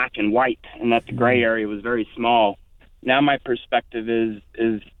very black and white, and that the gray area was very small. Now my perspective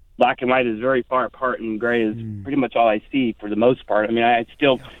is black and white is very far apart, and gray is pretty much all I see for the most part. I mean, I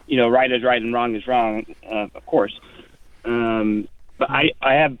still, right is right and wrong is wrong, of course. But I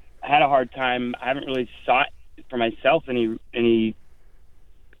have had a hard time. I haven't really sought for myself any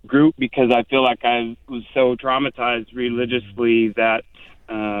group because I feel like I was so traumatized religiously that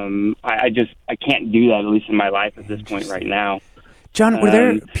I can't do that, at least in my life at this point right now. John, were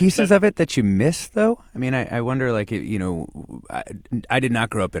there pieces of it that you missed, though? I mean, I wonder, like, you know, I did not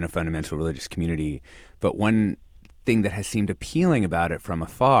grow up in a fundamental religious community, but one thing that has seemed appealing about it from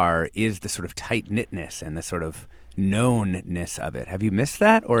afar is the sort of tight-knitness and the sort of knownness of it. Have you missed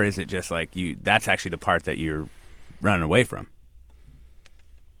that, or is it just like that's actually the part that you're running away from?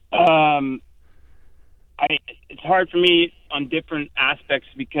 It's hard for me on different aspects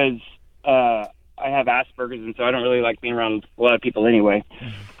because I have Asperger's, and so I don't really like being around a lot of people anyway.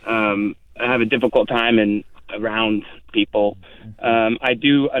 I have a difficult time around people. I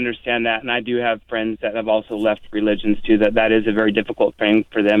do understand that, and I do have friends that have also left religions too, that is a very difficult thing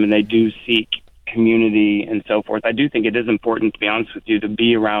for them, and they do seek community and so forth. I do think it is important, to be honest with you, to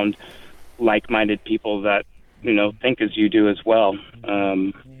be around like-minded people that, you know, think as you do as well.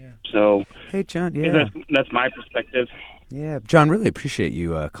 So, hey, John, that's my perspective. Yeah, John, really appreciate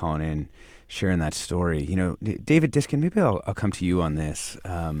you calling in, sharing that story. You know, David Diskin, maybe I'll come to you on this.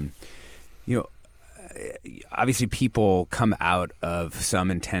 You know, obviously people come out of some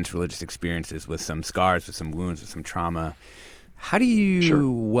intense religious experiences with some scars, with some wounds, with some trauma. How do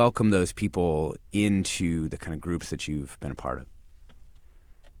you welcome those people into the kind of groups that you've been a part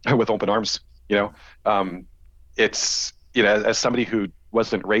of? With open arms, you know. It's, you know, as somebody who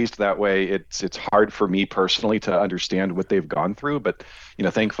wasn't raised that way, it's hard for me personally to understand what they've gone through. But, you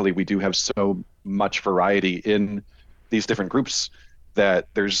know, thankfully we do have so much variety in these different groups that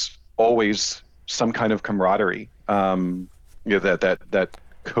there's always some kind of camaraderie, you know, that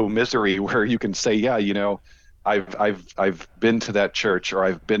co-misery where you can say, yeah, you know, I've been to that church, or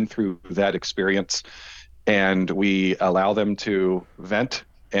I've been through that experience, and we allow them to vent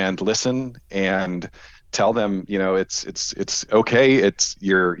and listen and tell them, you know, it's okay.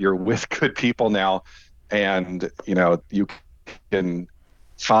 You're with good people now, and, you know, you can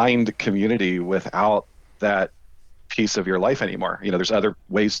find community without that piece of your life anymore. You know, there's other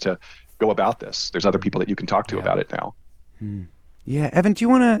ways to go about this. There's other people that you can talk to about it now. Yeah, Evan, do you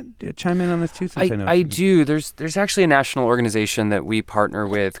want to chime in on this too? I do. There's actually a national organization that we partner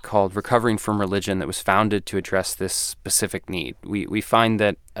with called Recovering from Religion that was founded to address this specific need. We find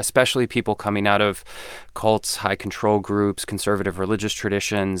that especially people coming out of cults, high control groups, conservative religious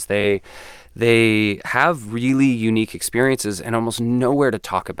traditions, they have really unique experiences and almost nowhere to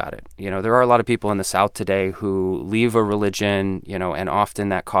talk about it. You know, there are a lot of people in the South today who leave a religion, you know, and often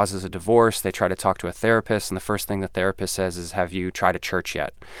that causes a divorce. They try to talk to a therapist, and the first thing the therapist says is, have you tried a church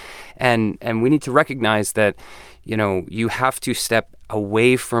yet? And we need to recognize that, you know, you have to step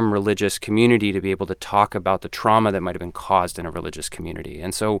away from religious community to be able to talk about the trauma that might have been caused in a religious community.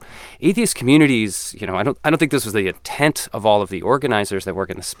 And so atheist communities, you know, I don't think this was the intent of all of the organizers that work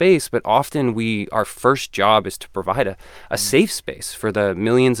in the space, but often our first job is to provide a safe space for the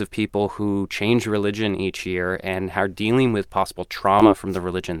millions of people who change religion each year and are dealing with possible trauma from the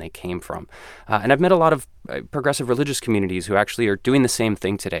religion they came from. And I've met a lot of progressive religious communities who actually are doing the same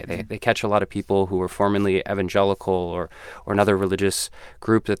thing today. They catch a lot of people who were formerly evangelical or another religious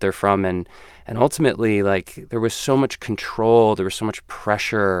group that they're from, and ultimately, like, there was so much control, there was so much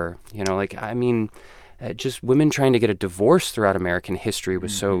pressure, you know, like, I mean, just women trying to get a divorce throughout American history were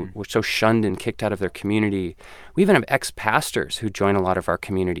so shunned and kicked out of their community. We even have ex-pastors who join a lot of our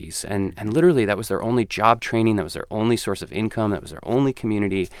communities, and literally that was their only job training, that was their only source of income, that was their only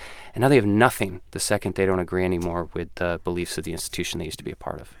community, and now they have nothing the second they don't agree anymore with the beliefs of the institution they used to be a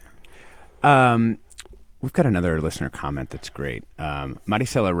part of. We've got another listener comment that's great.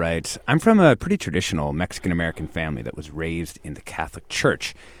 Maricela writes, I'm from a pretty traditional Mexican-American family that was raised in the Catholic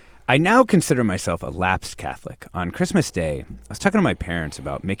Church. I now consider myself a lapsed Catholic. On Christmas Day, I was talking to my parents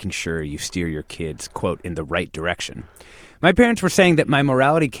about making sure you steer your kids, quote, in the right direction. My parents were saying that my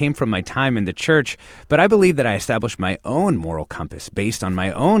morality came from my time in the church, but I believe that I established my own moral compass based on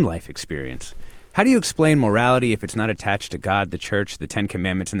my own life experience. How do you explain morality if it's not attached to God, the church, the Ten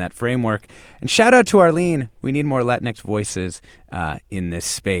Commandments, and that framework? And shout out to Arlene. We need more Latinx voices in this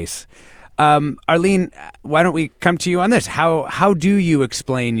space. Arlene, why don't we come to you on this? How do you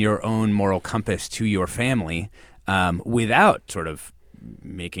explain your own moral compass to your family without sort of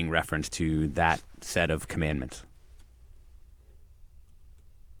making reference to that set of commandments?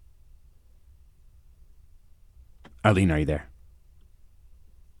 Arlene, are you there?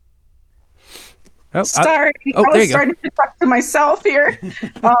 Oh, sorry. I was starting to talk to myself here.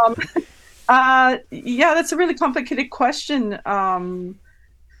 Yeah, that's a really complicated question.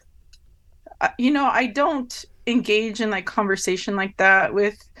 You know, I don't engage in like conversation like that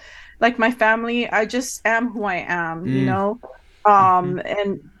with like my family. I just am who I am, you know?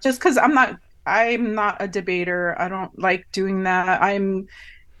 And just because I'm not a debater. I don't like doing that.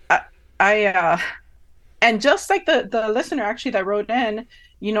 And just like the listener actually that wrote in,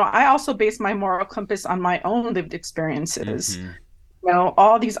 I also base my moral compass on my own lived experiences.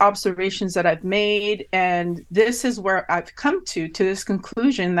 All these observations that I've made, and this is where I've come to this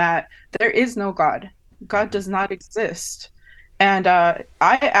conclusion that there is no God. God does not exist. And I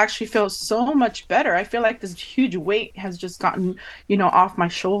actually feel so much better. I feel like this huge weight has just gotten, off my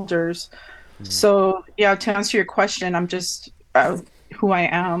shoulders. So, yeah, to answer your question, I'm just who I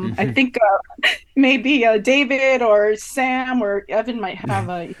am. I think maybe David or Sam or Evan might have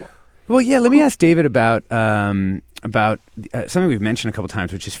a... Well, yeah, let me ask David about something we've mentioned a couple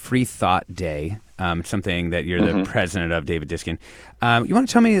times, which is Freethought Day, something that you're the president of, David Diskin. You want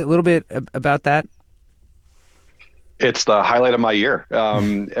to tell me a little bit about that? It's the highlight of my year.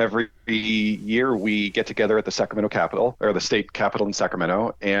 Every year we get together at the Sacramento Capitol, or the state capitol in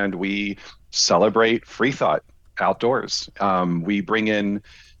Sacramento, and we celebrate Freethought outdoors. We bring in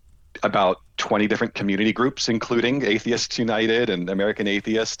about 20 different community groups, including Atheists United and American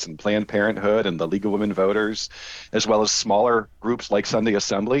Atheists and Planned Parenthood and the League of Women Voters, as well as smaller groups like Sunday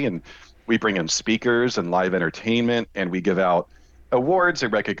Assembly. And we bring in speakers and live entertainment, and we give out awards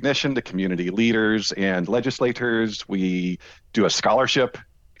and recognition to community leaders and legislators. We do a scholarship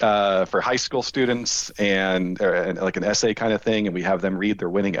for high school students and like an essay kind of thing, and we have them read their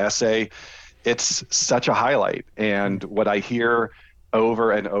winning essay. It's such a highlight. And what I hear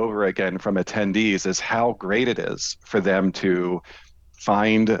over and over again from attendees is how great it is for them to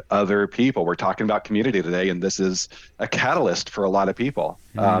find other people. We're talking about community today, and this is a catalyst for a lot of people.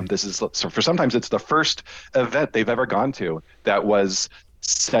 This is, so for sometimes it's the first event they've ever gone to that was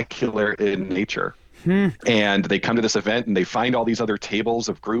secular in nature. And they come to this event and they find all these other tables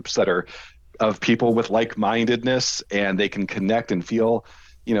of groups that are of people with like-mindedness, and they can connect and feel,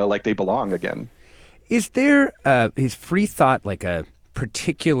 like they belong again. Is Freethought like a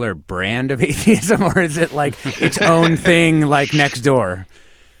particular brand of atheism, or is it like its own thing, like next door?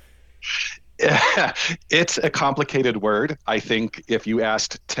 It's a complicated word. I think if you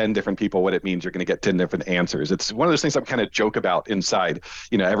asked 10 different people what it means, you're going to get 10 different answers. It's one of those things I'm kind of joke about inside.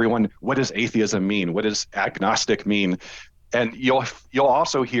 Everyone, what does atheism mean? What does agnostic mean? And you'll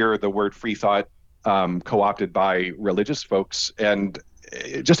also hear the word Freethought co-opted by religious folks and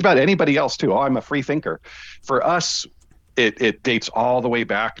just about anybody else too. I'm a free thinker. For us, it dates all the way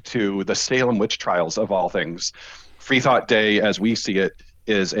back to the Salem witch trials of all things. Freethought Day, as we see it,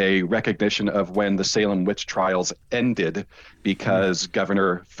 is a recognition of when the Salem witch trials ended, because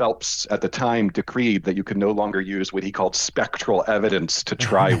Governor Phelps at the time decreed that you could no longer use what he called spectral evidence to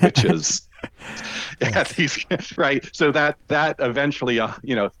try witches. Right. So that eventually,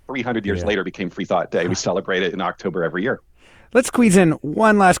 300 years later became Freethought Day. We celebrate it in October every year. Let's squeeze in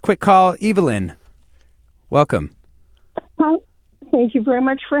one last quick call. Evelyn, welcome. Hi. Thank you very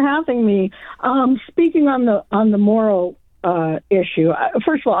much for having me. Speaking on the moral issue,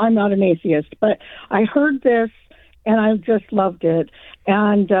 first of all, I'm not an atheist, but I heard this and I just loved it.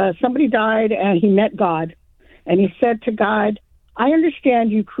 And somebody died and he met God, and he said to God, I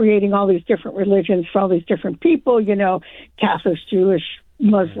understand you creating all these different religions for all these different people, Catholics, Jewish,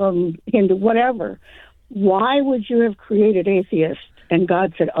 Muslim, Hindu, whatever. Why would you have created atheists? And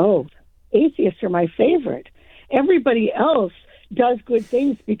God said, atheists are my favorite. Everybody else does good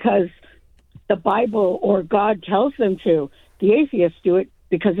things because the Bible or God tells them to. The atheists do it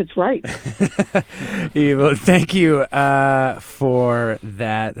because it's right. Well, thank you for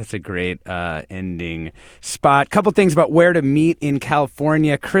that. That's a great ending spot. Couple things about where to meet in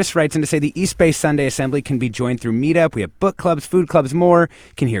California. Chris writes in to say the East Bay Sunday Assembly can be joined through Meetup. We have book clubs, food clubs, more.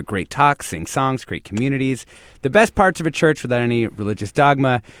 Can hear great talks, sing songs, great communities. The best parts of a church without any religious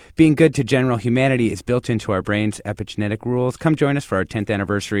dogma. Being good to general humanity is built into our brain's epigenetic rules. Come join us for our 10th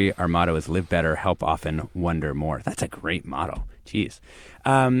anniversary. Our motto is live better, help often, wonder more. That's a great motto. Jeez.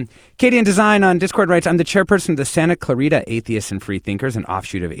 Katie in Design on Discord writes, I'm the chairperson of the Santa Clarita Atheists and Freethinkers, an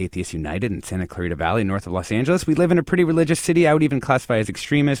offshoot of Atheists United in Santa Clarita Valley, north of Los Angeles. We live in a pretty religious city. I would even classify as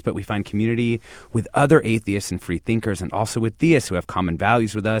extremist, but we find community with other atheists and freethinkers, and also with theists who have common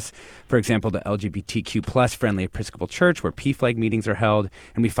values with us. For example, the LGBTQ plus friendly Episcopal Church, where PFLAG meetings are held,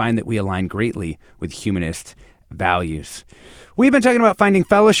 and we find that we align greatly with humanist values. We've been talking about finding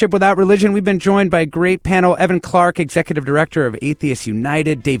fellowship without religion. We've been joined by a great panel. Evan Clark, Executive Director of Atheists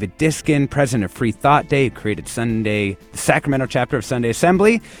United. David Diskin, President of Freethought Day, who created the Sacramento chapter of Sunday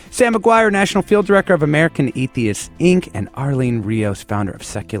Assembly. Sam McGuire, National Field Director of American Atheists, Inc. And Arlene Rios, founder of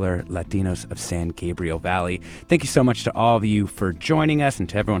Secular Latinos of San Gabriel Valley. Thank you so much to all of you for joining us, and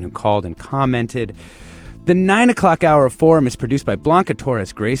to everyone who called and commented. The 9 o'clock hour of Forum is produced by Blanca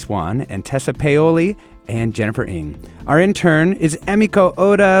Torres, Grace Wan, and Tessa Paoli, and Jennifer Ng. Our intern is Emiko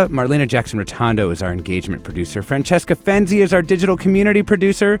Oda. Marlena Jackson-Rotondo is our engagement producer. Francesca Fenzi is our digital community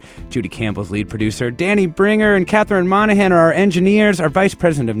producer. Judy Campbell's lead producer. Danny Bringer and Catherine Monahan are our engineers. Our vice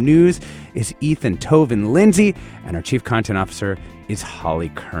president of news is Ethan Tovin Lindsay. And our chief content officer is Holly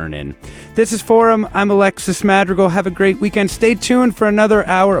Kernan. This is Forum. I'm Alexis Madrigal. Have a great weekend. Stay tuned for another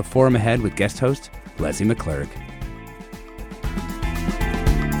hour of Forum Ahead with guest host Leslie McClurg.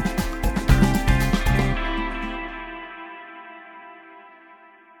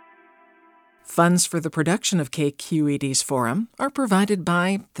 Funds for the production of KQED's Forum are provided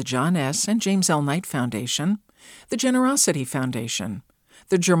by the John S. and James L. Knight Foundation, the Generosity Foundation,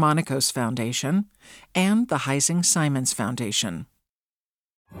 the Germanicos Foundation, and the Heising Simons Foundation.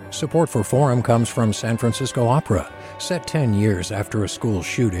 Support for Forum comes from San Francisco Opera. Set 10 years after a school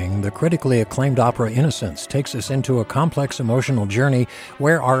shooting, the critically acclaimed opera Innocence takes us into a complex emotional journey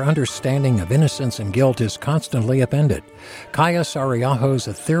where our understanding of innocence and guilt is constantly upended. Kaya Sariaho's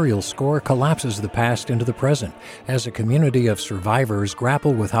ethereal score collapses the past into the present as a community of survivors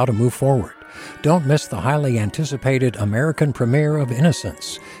grapple with how to move forward. Don't miss the highly anticipated American premiere of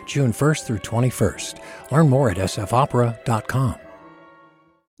Innocence, June 1st through 21st. Learn more at sfopera.com.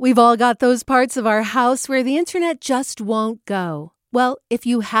 We've all got those parts of our house where the internet just won't go. Well, if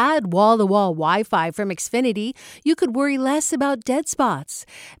you had wall-to-wall Wi-Fi from Xfinity, you could worry less about dead spots.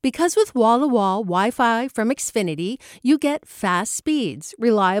 Because with wall-to-wall Wi-Fi from Xfinity, you get fast speeds,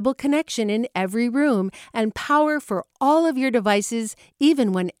 reliable connection in every room, and power for all of your devices,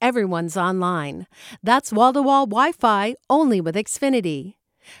 even when everyone's online. That's wall-to-wall Wi-Fi only with Xfinity.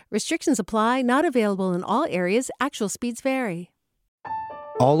 Restrictions apply, not available in all areas. Actual speeds vary.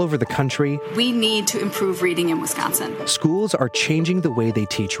 All over the country, we need to improve reading in Wisconsin. Schools are changing the way they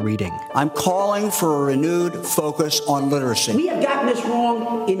teach reading. I'm calling for a renewed focus on literacy. We have gotten this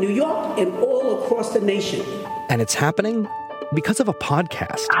wrong in New York and all across the nation. And it's happening because of a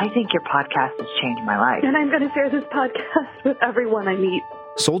podcast. I think your podcast has changed my life. And I'm going to share this podcast with everyone I meet.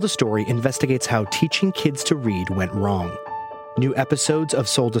 Sold a Story investigates how teaching kids to read went wrong. New episodes of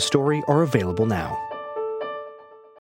Sold a Story are available now.